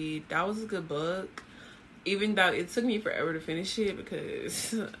Kylie Reid. That was a good book, even though it took me forever to finish it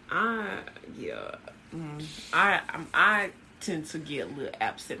because I tend to get a little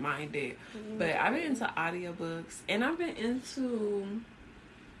absent-minded. But I've been into audiobooks, and I've been into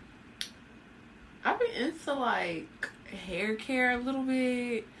like hair care a little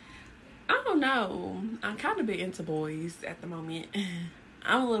bit. I don't know. I'm kind of been into boys at the moment.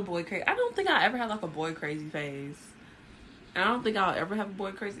 I'm a little boy crazy. I don't think I ever had like a boy crazy phase. I don't think I'll ever have a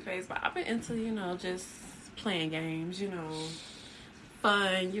boy crazy phase, but I've been into, just playing games,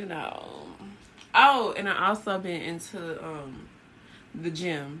 fun, Oh, and I also been into the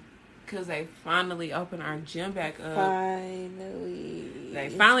gym because they finally opened our gym back up. They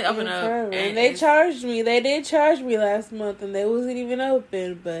finally opened up. And they charged me. They did charge me last month, and they wasn't even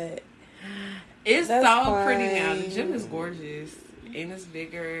open, but it's so fine. Pretty now. The gym is gorgeous. And it's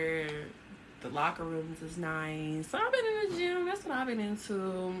bigger. The locker rooms is nice. So I've been in the gym. That's what I've been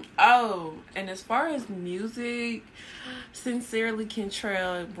into. Oh, and as far as music, Sincerely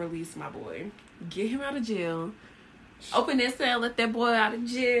Kentrell released my boy. Get him out of jail. Open this cell, let that boy out of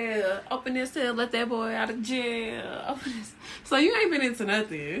jail. Open this cell, let that boy out of jail. So you ain't been into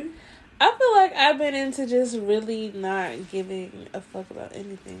nothing. I feel like I've been into just really not giving a fuck about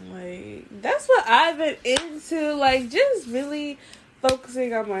anything. Like, that's what I've been into. Like, just really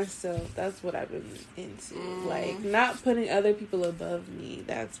focusing on myself. That's what I've been into. Like, not putting other people above me.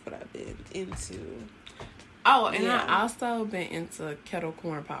 That's what I've been into. Oh, and yeah. I also been into kettle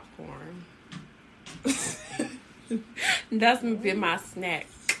corn popcorn. That's been my snack.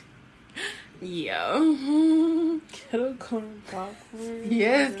 Yeah. Kettle corn popcorn.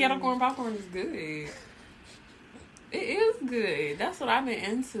 Yes, kettle corn popcorn is good. It is good. That's what I've been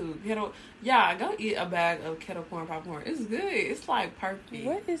into. Go eat a bag of kettle corn popcorn. It's good. It's like perfect.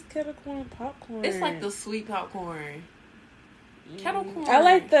 What is kettle corn popcorn? It's like the sweet popcorn. Kettle corn. I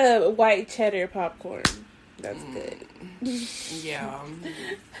like the white cheddar popcorn. That's good. Yeah.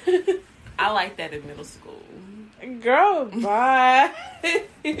 I like that in middle school. Girl, bye.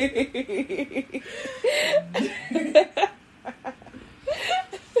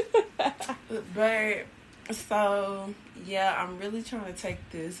 But so yeah, I'm really trying to take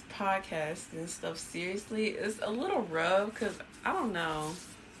this podcast and stuff seriously. It's a little rough because I don't know.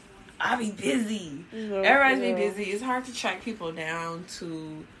 I be busy. Everybody's be busy. It's hard to track people down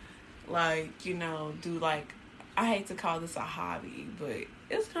to do like, I hate to call this a hobby, but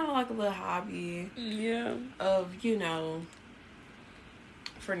it's kind of like a little hobby. Yeah. Of,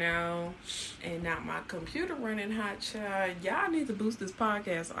 for now, and not my computer running hot, child. Y'all need to boost this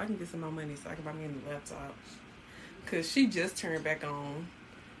podcast so I can get some more money so I can buy me a new laptop. Because she just turned back on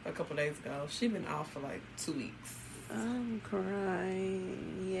a couple days ago. She been off for like 2 weeks. I'm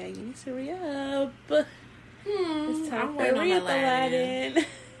crying. Yeah, you need to hurry up. It's time for Aladdin.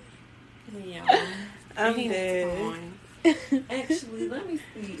 Yeah. I'm dead. Actually, let me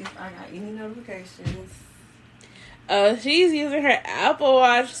see if I got any notifications. Oh, she's using her Apple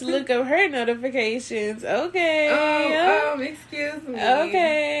Watch to look up her notifications. Okay. Excuse me.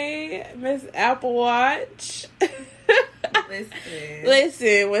 Okay, Miss Apple Watch. Listen.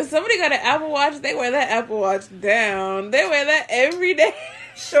 Listen, when somebody got an Apple Watch, they wear that Apple Watch down. They wear that every day.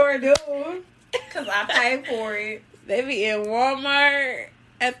 Sure do. Because I paid for it. They be in Walmart,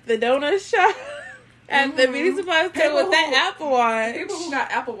 at the donut shop, at the beauty supply store with that Apple Watch. People who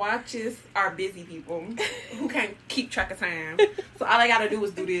got Apple Watches are busy people who can't keep track of time. So all they gotta do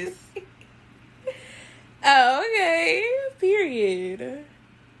is do this. Oh, okay. Period.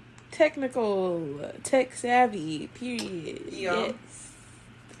 Technical, tech savvy. Period. Yo. Yes.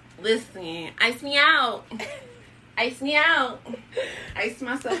 Listen, ice me out. Ice me out. Ice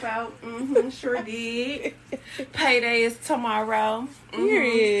myself out. Sure did. Payday is tomorrow.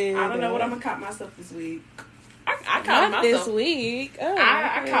 Period. I don't know what I'm gonna cop myself this week. I caught Not myself this week. Oh,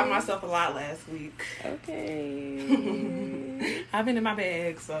 I okay. caught myself a lot last week. Okay. I've been in my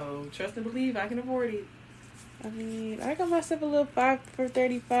bag, so trust and believe I can afford it. I mean, I got myself a little 5 for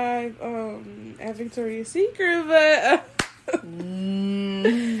 $35 at Victoria's Secret, but I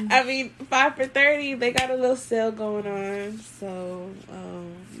mean 5 for $30. They got a little sale going on, so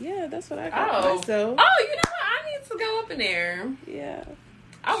yeah, that's what I got myself. Oh, you know what? I need to go up in there. Yeah,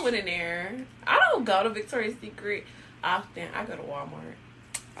 I went in there. I don't go to Victoria's Secret often. I go to Walmart.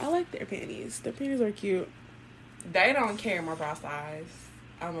 I like their panties. Their panties are cute. They don't carry my bra size.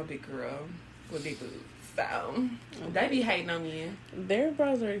 I'm a big girl with big boobs. So, they be hating on me. Their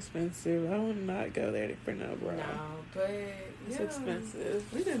bras are expensive. I would not go there for no bra. No, but It's expensive.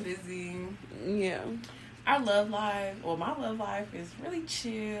 We've been busy. Yeah. Our love life, well, my love life is really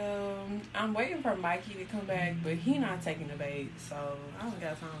chill. I'm waiting for Mikey to come back, but he not taking the bait, so I don't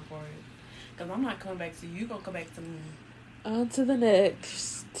got time for it. Because I'm not coming back to you. You gonna come back to me. On to the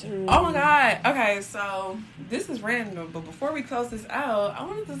next. Oh my God. Okay, so this is random, but before we close this out, I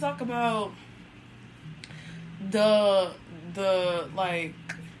wanted to talk about the like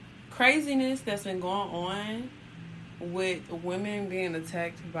craziness that's been going on with women being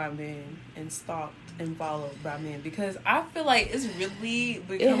attacked by men and stalked and followed by men, because I feel like it's really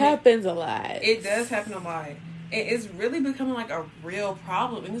becoming, it happens a lot. It does happen a lot. It's really becoming like a real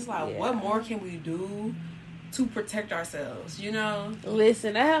problem, and it's like, what more can we do to protect ourselves, you know?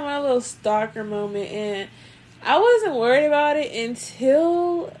 Listen, I had my little stalker moment, and I wasn't worried about it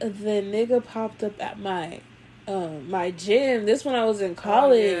until the nigga popped up at my gym. This when I was in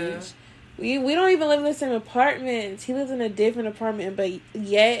college. We don't even live in the same apartment. He lives in a different apartment, but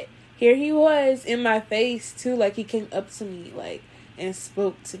yet here he was in my face too. Like, he came up to me, like, and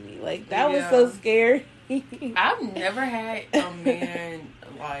spoke to me. Like, that was so scary. I've never had a man,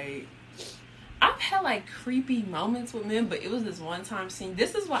 like, I've had like creepy moments with men, but it was this one time scene.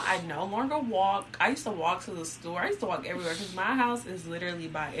 This is why I no longer walk. I used to walk to the store. I used to walk everywhere because my house is literally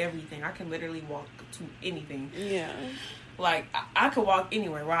by everything. I can literally walk to anything. Yeah. Like, I could walk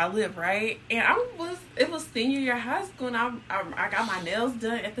anywhere where I live, right? And it was senior year high school, and I got my nails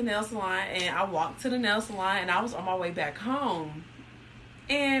done at the nail salon, and I walked to the nail salon, and I was on my way back home.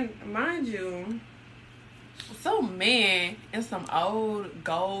 And mind you, some man in some old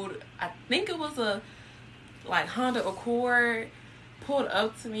gold, I think it was a like Honda Accord, pulled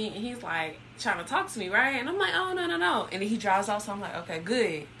up to me, and he's like trying to talk to me, right? And I'm like, oh, no. And then he drives off, so I'm like, okay,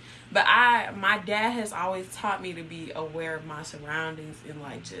 good. But my dad has always taught me to be aware of my surroundings and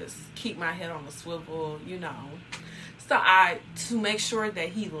like just keep my head on the swivel, you know. So to make sure that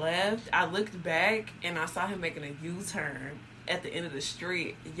he left, I looked back and I saw him making a U-turn at the end of the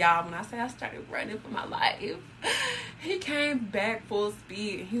street. Y'all, when I say I started running for my life, he came back full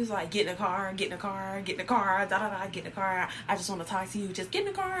speed. He was like, get in the car, get in the car, get in the car, da-da-da, get in the car. I just want to talk to you. Just get in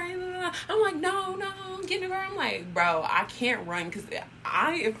the car. I'm like, no, get in the car. I'm like, bro, I can't run because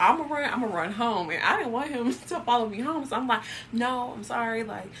if I'm going to run, I'm going to run home. And I didn't want him to follow me home. So I'm like, no, I'm sorry.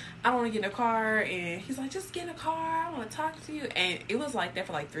 Like, I don't want to get in the car. And he's like, just get in the car. I want to talk to you. And it was like that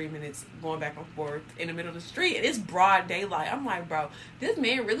for like 3 minutes, going back and forth in the middle of the street. And it's broad daylight. I'm like, bro, this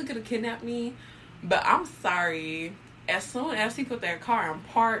man really could have kidnapped me. But I'm sorry. As soon as he put that car in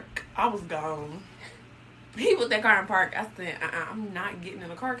park, I was gone. He put that car in park. I said, I'm not getting in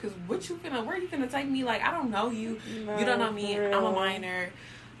the car because where you finna take me? Like, I don't know you. No, you don't know me. I'm a minor.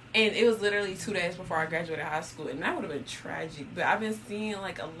 And it was literally 2 days before I graduated high school. And that would have been tragic. But I've been seeing,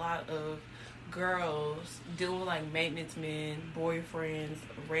 like, a lot of girls dealing with like maintenance men, boyfriends,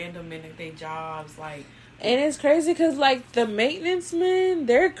 random men at their jobs, like. And it's crazy because, like, the maintenance men,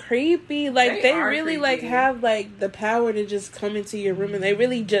 they're creepy. Like, they really, creepy. Like, have, like, the power to just come into your room. And they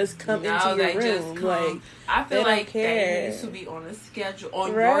really just come into your room. Like, I feel like they need to be on a schedule,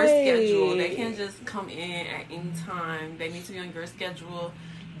 on your schedule. They can't just come in at any time. They need to be on your schedule.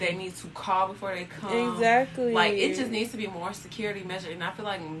 They need to call before they come. Exactly. Like, it just needs to be more security measure. And I feel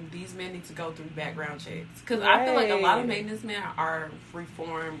like these men need to go through background checks. Because I feel like a lot of maintenance men are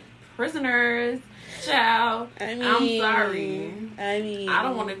reformed prisoners. Child, I'm sorry. I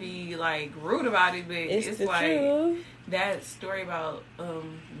don't want to be like rude about it, but it's like truth. That story about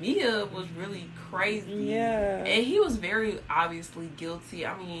Mia was really crazy. Yeah, and he was very obviously guilty.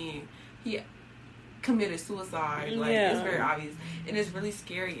 I mean, he committed suicide. Like it's very obvious, and it's really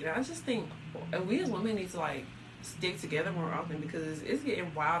scary. And I just think we as women need to like stick together more often because it's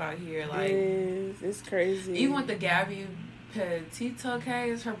getting wild out here. Like it's crazy. Even with the Gabby Petito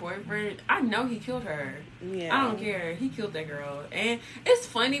case, her boyfriend, I know he killed her. Yeah. I don't care. He killed that girl. And it's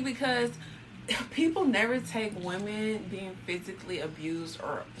funny because people never take women being physically abused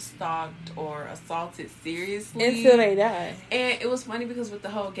or stalked or assaulted seriously. Until they die. And it was funny because with the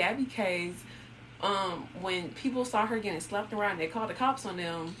whole Gabby case, when people saw her getting slapped around, they called the cops on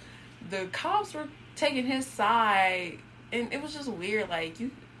them. The cops were taking his side. And it was just weird. Like,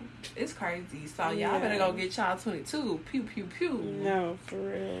 it's crazy. So y'all better go get y'all 22. Pew, pew, pew. No, for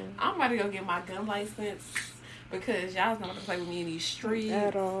real. I'm about to go get my gun license because y'all's not going to play with me in these streets.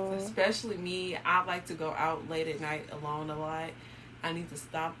 At all. Especially me. I like to go out late at night alone a lot. I need to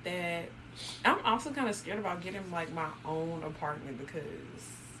stop that. I'm also kind of scared about getting, like, my own apartment because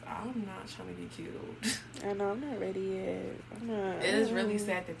I'm not trying to get killed. I know, I'm not ready yet. It is really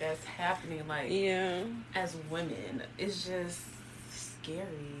sad that that's happening. Like, as women, it's just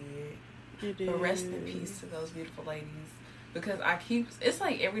scary. But rest in peace to those beautiful ladies. Because it's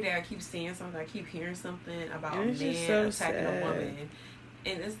like every day I keep seeing something, I keep hearing something about a man attacking a woman.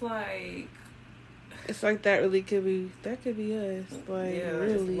 And it's like that could be us. Like,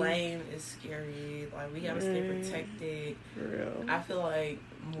 really. It's lame, it's scary. Like, we gotta stay protected. For real. I feel like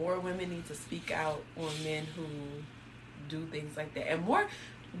more women need to speak out on men who do things like that. And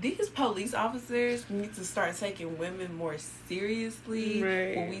these police officers need to start taking women more seriously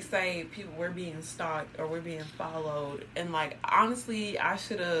when we say we're being stalked or we're being followed. And, like, honestly, I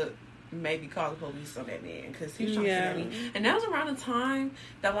should have maybe called the police on that man because he was trying to get me. And that was around the time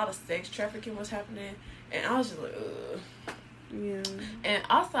that a lot of sex trafficking was happening. And I was just like, ugh. Yeah. And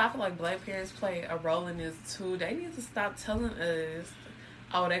also, I feel like black parents play a role in this, too. They need to stop telling us,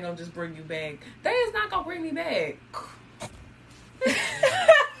 oh, they're going to just bring you back. They is not going to bring me back.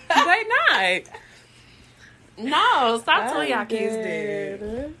 They not. No, stop telling y'all kids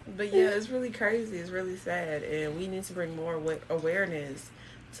that. But yeah, it's really crazy. It's really sad, and we need to bring more awareness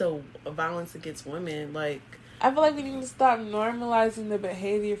to violence against women. Like, I feel like we need to stop normalizing the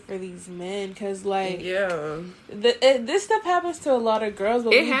behavior for these men because, like, this stuff happens to a lot of girls,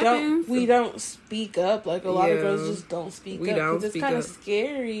 but we don't speak up. Like, a lot of girls just don't speak up because it's kind of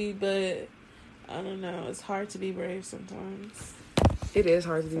scary. But I don't know. It's hard to be brave sometimes. It is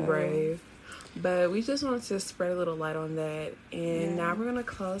hard to be brave. But we just wanted to spread a little light on that. And now we're going to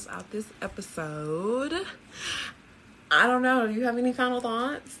close out this episode. I don't know. Do you have any final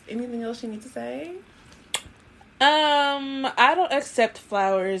thoughts? Anything else you need to say? I don't accept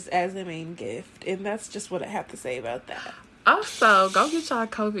flowers as a main gift. And that's just what I have to say about that. Also, go get y'all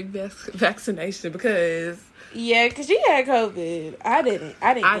COVID vaccination because... Yeah, because you had COVID. I didn't.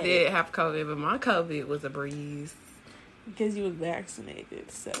 I did have COVID, but my COVID was a breeze. Because you was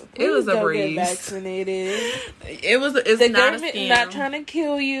vaccinated, so it was a breeze. Get vaccinated. It's the not government a scam. Not trying to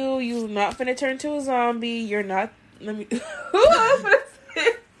kill you. You're not finna turn to a zombie. You're not.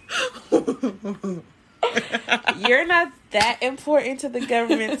 You're not that important to the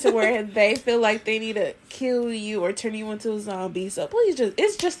government to where they feel like they need to kill you or turn you into a zombie. So please,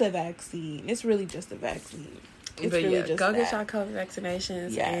 it's just a vaccine. It's really just a vaccine. It's but really yeah, just go that. get y'all COVID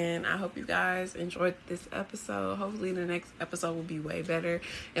vaccinations, and I hope you guys enjoyed this episode. Hopefully the next episode will be way better,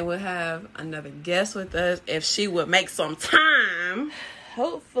 and we'll have another guest with us if she would make some time.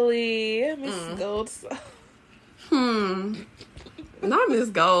 Hopefully, Miss Gold. Not Miss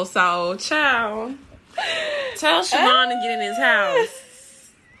Gold Soul. Ciao. Tell Siobhan to get in his house.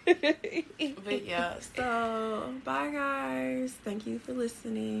 But yeah, so bye guys. Thank you for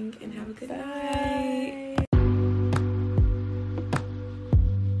listening, and have a good night.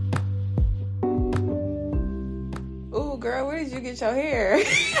 Ooh, girl, where did you get your hair?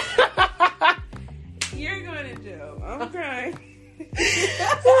 You're going to jail. I'm crying.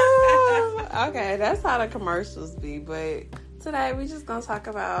 Okay, that's how the commercials be. But today we just gonna talk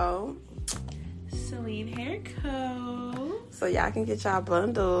about Celine Hair Co. So y'all can get y'all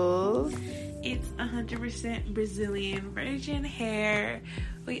bundles. It's 100% Brazilian virgin hair.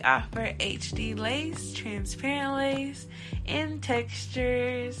 We offer HD lace, transparent lace, in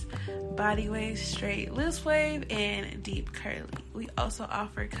textures, body wave, straight loose wave, and deep curly. We also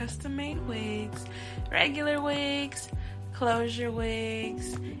offer custom-made wigs, regular wigs, closure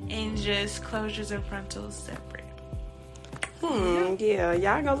wigs, and just closures and frontals separate. Yeah,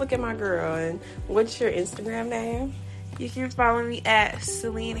 y'all go look at my girl. And what's your Instagram name? You can follow me at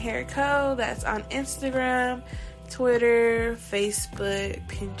Celine Hair Co. That's on Instagram, Twitter, Facebook,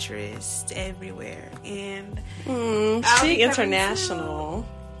 Pinterest, everywhere. And she international.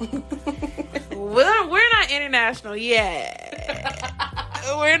 We're not international yet.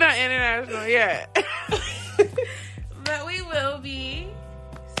 We're not international yet. But we will be.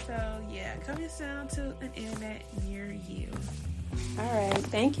 So yeah, coming soon to an internet near you. All right.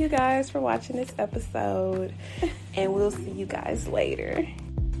 Thank you guys for watching this episode. And we'll see you guys later.